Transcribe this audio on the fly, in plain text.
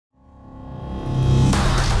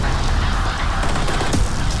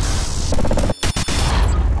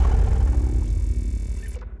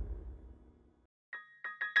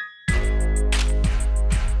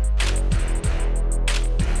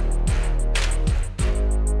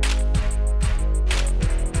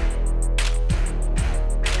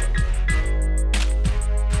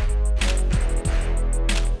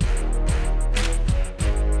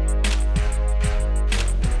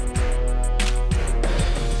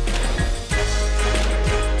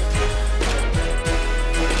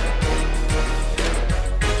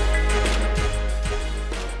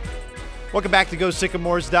Welcome back to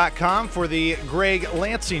GoSycamores.com for the Greg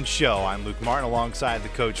Lansing Show. I'm Luke Martin alongside the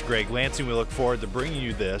coach Greg Lansing. We look forward to bringing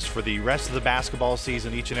you this for the rest of the basketball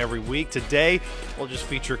season each and every week. Today, we'll just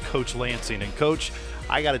feature Coach Lansing. And, Coach,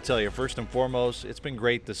 I got to tell you, first and foremost, it's been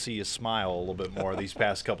great to see you smile a little bit more these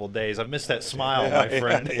past couple of days. I've missed that smile, my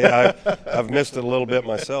friend. Yeah, I've missed it a little bit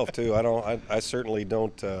myself, too. I certainly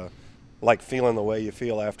don't like feeling the way you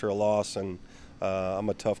feel after a loss, and I'm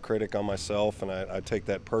a tough critic on myself, and I take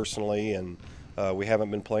that personally, and we haven't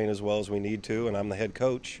been playing as well as we need to, and I'm the head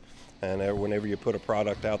coach. And whenever you put a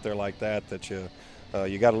product out there like that,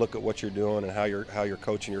 you got to look at what you're doing and how you're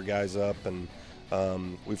coaching your guys up. And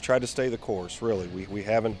we've tried to stay the course, really. We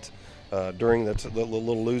haven't, during the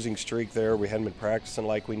little losing streak there, we hadn't been practicing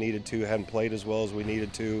like we needed to, hadn't played as well as we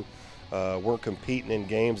needed to, weren't competing in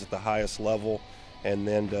games at the highest level. And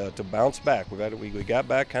then to bounce back, we got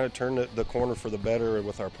back, kind of turned the corner for the better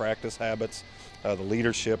with our practice habits. The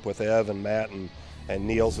leadership with Ev and Matt and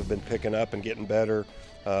Niels have been picking up and getting better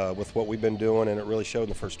with what we've been doing, and it really showed in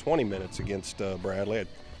the first 20 minutes against Bradley. I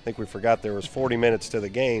think we forgot there was 40 minutes to the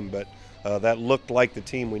game, but that looked like the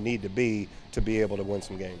team we need to be able to win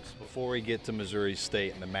some games. Before we get to Missouri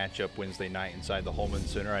State and the matchup Wednesday night inside the Hulman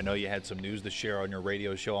Center, I know you had some news to share on your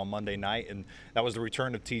radio show on Monday night, and that was the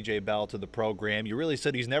return of T.J. Bell to the program. You really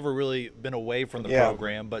said he's never really been away from the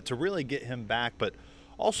program, but to really get him back, but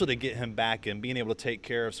also to get him back and being able to take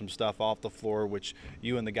care of some stuff off the floor, which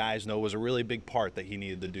you and the guys know was a really big part that he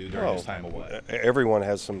needed to do during his time away. Everyone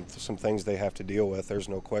has some things they have to deal with. There's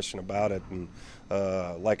no question about it. And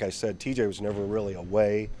like I said, TJ was never really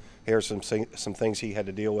away. Here's some things he had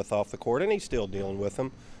to deal with off the court, and he's still dealing with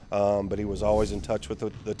them. But he was always in touch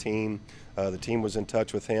with the team. The team was in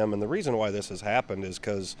touch with him. And the reason why this has happened is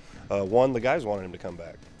because, one, the guys wanted him to come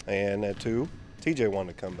back. And two, TJ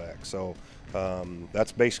wanted to come back. So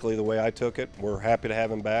that's basically the way I took it. We're happy to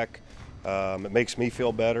have him back. It makes me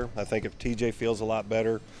feel better. I think if TJ feels a lot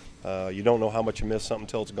better, you don't know how much you miss something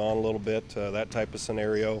until it's gone a little bit, that type of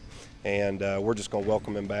scenario. And we're just going to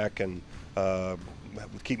welcome him back and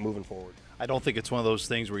keep moving forward. I don't think it's one of those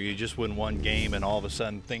things where you just win one game and all of a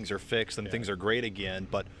sudden things are fixed and things are great again.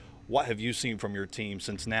 But what have you seen from your team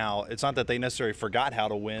since now? It's not that they necessarily forgot how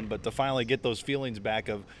to win, but to finally get those feelings back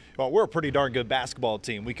of, well, we're a pretty darn good basketball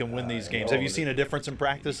team. We can win these games. Have you seen a difference in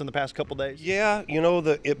practice in the past couple days? Yeah, you know,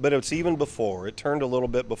 but it's even before. It turned a little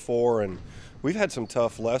bit before, and we've had some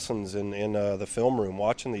tough lessons in the film room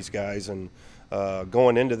watching these guys, and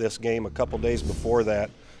going into this game a couple days before that,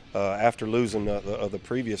 after losing the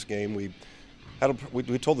previous game, we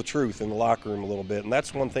told the truth in the locker room a little bit, and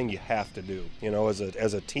that's one thing you have to do. You know, as a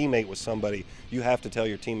teammate with somebody, you have to tell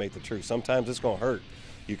your teammate the truth. Sometimes it's going to hurt.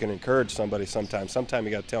 You can encourage somebody sometimes. Sometimes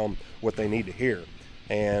you got to tell them what they need to hear.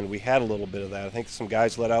 And we had a little bit of that. I think some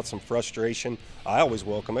guys let out some frustration. I always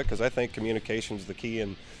welcome it because I think communication is the key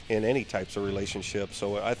in any types of relationship.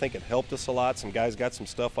 So I think it helped us a lot. Some guys got some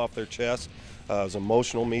stuff off their chest. It was an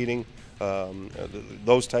emotional meeting.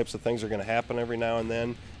 Those types of things are going to happen every now and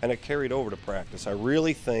then, and it carried over to practice. I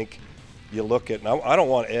really think you look at, now I don't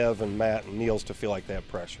want Ev and Matt and Niels to feel like they have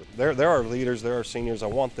pressure. They're our leaders, they're our seniors. I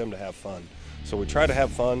want them to have fun. So we try to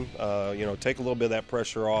have fun, you know, take a little bit of that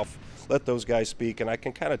pressure off, let those guys speak, and I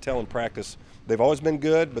can kind of tell in practice they've always been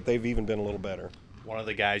good, but they've even been a little better. One of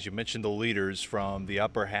the guys, you mentioned the leaders from the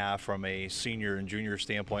upper half from a senior and junior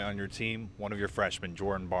standpoint on your team. One of your freshmen,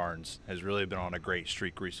 Jordan Barnes, has really been on a great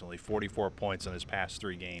streak recently, 44 points in his past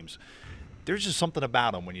 3 games. There's just something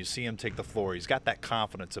about him when you see him take the floor. He's got that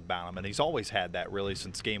confidence about him, and he's always had that really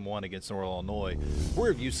since game 1 against Northern Illinois.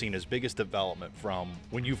 Where have you seen his biggest development from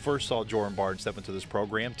when you first saw Jordan Barnes step into this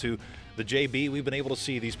program to the JB we've been able to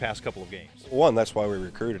see these past couple of games? One, that's why we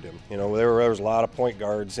recruited him. You know, there was a lot of point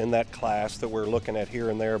guards in that class that we're looking at here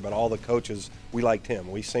and there, but all the coaches, we liked him.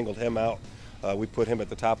 We singled him out. We put him at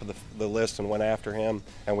the top of the list and went after him,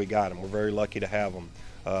 and we got him. We're very lucky to have him.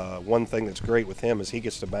 One thing that's great with him is he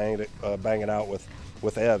gets to bang it out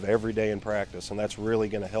with Ev every day in practice, and that's really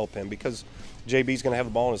going to help him because JB's going to have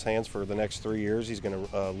the ball in his hands for the next 3 years. He's going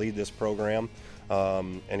to lead this program,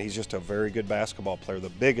 and he's just a very good basketball player. The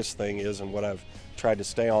biggest thing is, and what I've tried to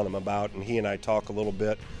stay on him about, and he and I talk a little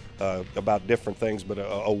bit about different things, but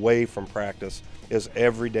away from practice, is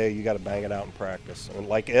every day you got to bang it out in practice, and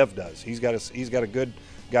like Ev does. He's got a good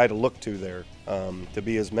guy to look to there to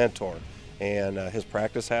be his mentor. And his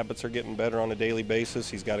practice habits are getting better on a daily basis.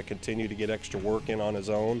 He's got to continue to get extra work in on his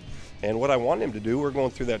own. And what I want him to do, we're going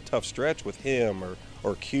through that tough stretch with him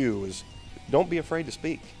or Q, is don't be afraid to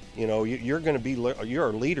speak. You know, you're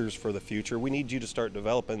our leaders for the future. We need you to start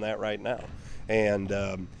developing that right now.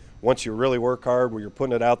 And once you really work hard, where you're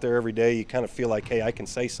putting it out there every day, you kind of feel like, hey, I can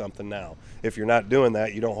say something now. If you're not doing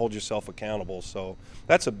that, you don't hold yourself accountable. So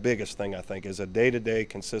that's the biggest thing, I think, is a day-to-day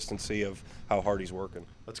consistency of how hard he's working.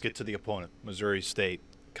 Let's get to the opponent, Missouri State.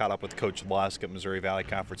 Caught up with Coach Lusk at Missouri Valley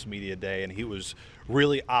Conference Media Day, and he was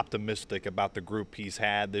really optimistic about the group he's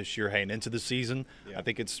had this year heading into the season. Yeah. I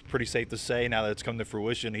think it's pretty safe to say now that it's come to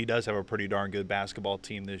fruition, he does have a pretty darn good basketball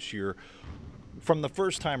team this year. From the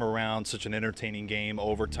first time around, such an entertaining game,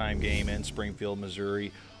 overtime game in Springfield,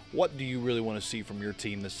 Missouri, what do you really want to see from your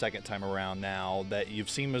team the second time around now that you've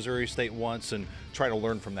seen Missouri State once and try to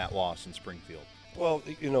learn from that loss in Springfield? Well,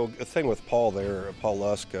 you know, the thing with Paul there, Paul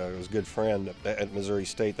Lusk, was a good friend at Missouri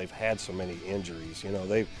State. They've had so many injuries. You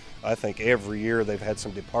know, I think every year they've had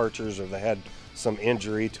some departures or they had some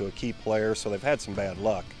injury to a key player, so they've had some bad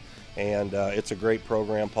luck. And it's a great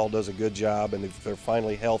program. Paul does a good job, and they're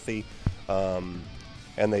finally healthy.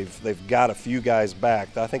 And they've got a few guys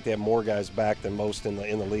back. I think they have more guys back than most in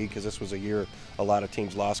the league, because this was a year a lot of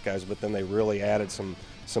teams lost guys, but then they really added some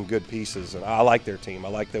good pieces. And I like their team. I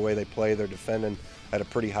like the way they play. They're defending at a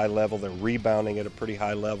pretty high level. They're rebounding at a pretty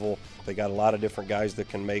high level. They got a lot of different guys that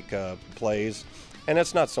can make plays. And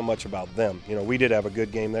it's not so much about them. You know, we did have a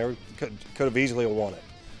good game there. Could have easily won it.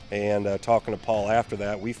 And talking to Paul after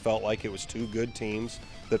that, we felt like it was two good teams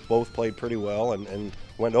that both played pretty well and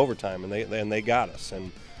went overtime, and they got us.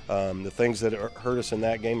 And the things that hurt us in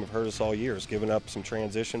that game have hurt us all year, is giving up some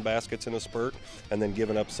transition baskets in a spurt and then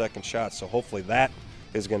giving up second shots. So hopefully that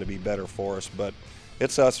is going to be better for us. But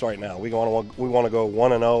it's us right now. We want to go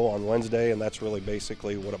 1-0 on Wednesday, and that's really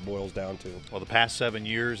basically what it boils down to. Well, the past 7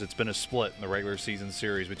 years, it's been a split in the regular season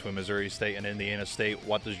series between Missouri State and Indiana State.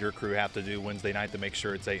 What does your crew have to do Wednesday night to make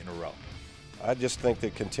sure it's 8 in a row? I just think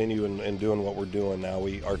that continuing and doing what we're doing now,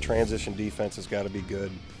 our transition defense has got to be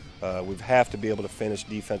good. We have to be able to finish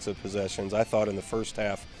defensive possessions. I thought in the first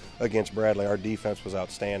half against Bradley, our defense was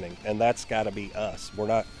outstanding, and that's got to be us. We're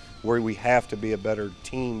not where we have to be a better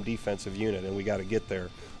team defensive unit, and we got to get there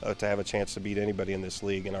to have a chance to beat anybody in this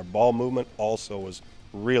league. And our ball movement also was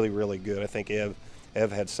really, really good. I think Ev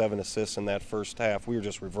had 7 assists in that first half. We were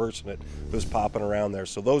just reversing it. It was popping around there.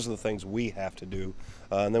 So those are the things we have to do.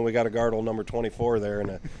 And then we got to guard old number 24 there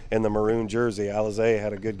in the maroon jersey. Alizé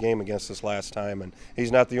had a good game against us last time, and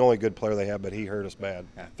he's not the only good player they have, but he hurt us bad.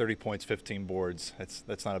 Yeah, 30 points, 15 boards.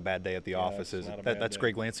 That's not a bad day at the office, is it? That's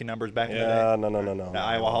Greg Lansing numbers back in the day? No.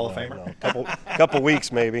 Iowa Hall of Famer? No. Couple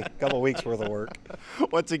weeks maybe. Couple weeks worth of work.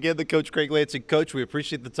 Once again, the coach, Greg Lansing. Coach, we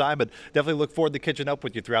appreciate the time, but definitely look forward to catching up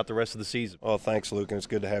with you throughout the rest of the season. Oh, thanks, Luke, and it's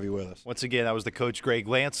good to have you with us. Once again, that was the coach, Greg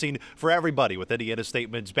Lansing. For everybody with Indiana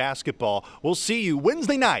State men's basketball, we'll see you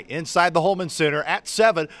Wednesday night inside the Hulman Center at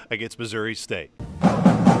 7 against Missouri State.